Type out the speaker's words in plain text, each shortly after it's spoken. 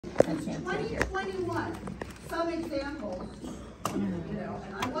Since 2021, some examples, you know,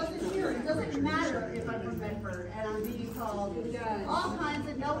 and I wasn't here. It doesn't matter if I'm from Medford and I'm being called all kinds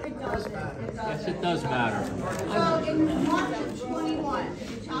of, no, it doesn't. Yes, it does matter. So in March of 21,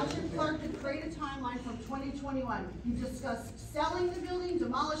 the township clerk could create a timeline from 2021. You discussed selling the building,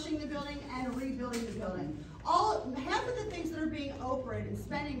 demolishing the building, and rebuilding the building. Half of the things that are being Oprah'd and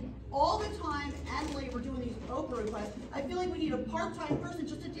spending all the time and labor doing these Oprah requests, I feel like we need a part-time person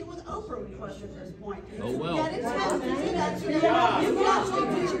just to deal with Oprah requests at this point. Oh, well. Get it time to do that today. You can actually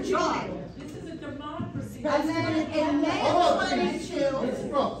do your job. This is a democracy. And then in May of 22,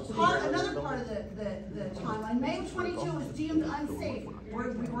 another part of the timeline, May of 22 was deemed unsafe.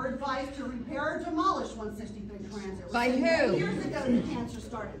 We were advised to repair or demolish 163 Transit. By who? Years ago the cancer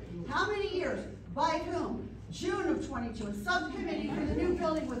started. How many years? By whom? June of 22, a subcommittee for the new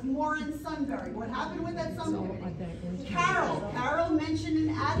building with Moore and Sunbury. What happened with that subcommittee? Carol mentioned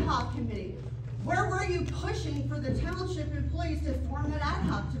an ad hoc committee. Where were you pushing for the township employees to form an ad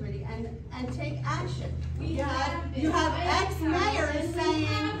hoc committee and take action? You have ex-mayors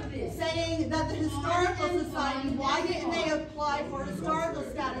saying that the Historical Society, why didn't they apply for historical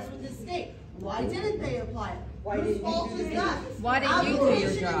status with the state? Why didn't they apply it? Whose fault is that? Why didn't you do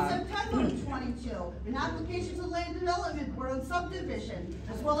your job? In September of 22, an application to the Land Development Board on subdivision,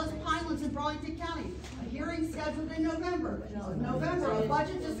 as well as Pinelands in Burlington County. A hearing scheduled in November. A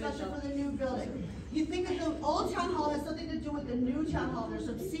budget discussion for the new building. You think that the old town hall has something to do with the new town hall? There's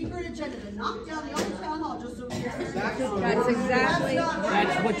some secret agenda to knock down the old town hall just so we can. That's exactly.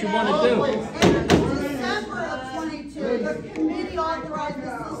 That's what you want to do. In December of 22, the committee authorized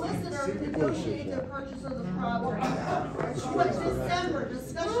the solicitor to negotiate the purchase of the property. December,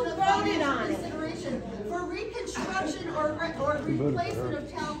 discussion of financial consideration for reconstruction or replacement of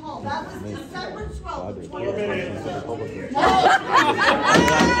town hall. That was December 12th, 2022.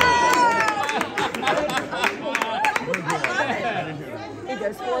 He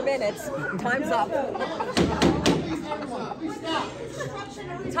goes 4 minutes. Time's up.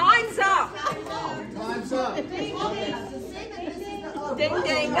 Time's up. Time's up. Ding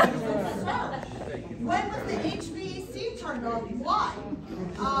ding. When was the HVAC turned on? Why?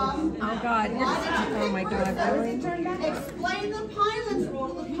 Oh God. Oh my God. Really? Explain the Pinelands rule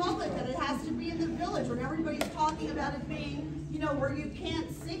to the public that it has to be in the village when everybody's talking about it being, you know, where you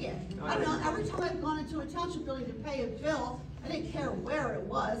can't see it. I don't know, every time I've gone into a township building to pay a bill, I didn't care where it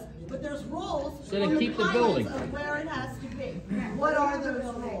was, but there's rules So on the keep the building. Pinelands of where it has to be. What are those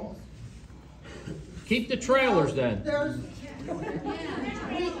rules? Keep the trailers then. There's,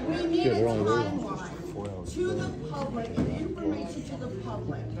 we need a timeline to the public and information to the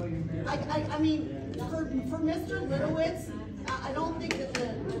public. I mean, for Mr. Litowitz, I don't think that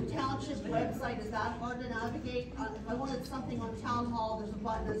the township website is that hard to navigate. If I wanted something on town hall, there's a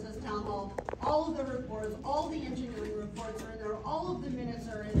button that says town hall. All of the reports, all the engineering reports are in there. All of the minutes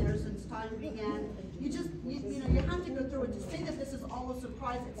are in there since time began. You just, you know, you have to go through it. To say that this is all a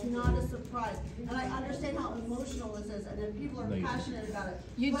surprise, it's not a surprise. And I understand how emotional this is, and then people are passionate about it.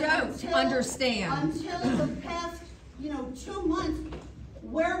 You but don't understand. Until the past, 2 months,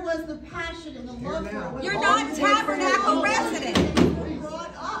 where was the passion and the love for it? You're not Tabernacle resident.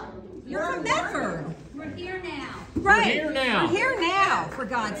 Brought up. You're from Medford. We're here now. Right. We're here now. We're here now, for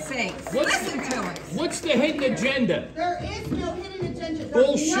God's sakes. Listen to us. What's the hidden agenda? There is no hidden agenda. There's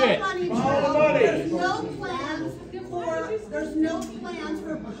Bullshit. No money trail. There's no plans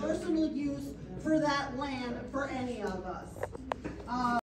for personal use for that land for any of us.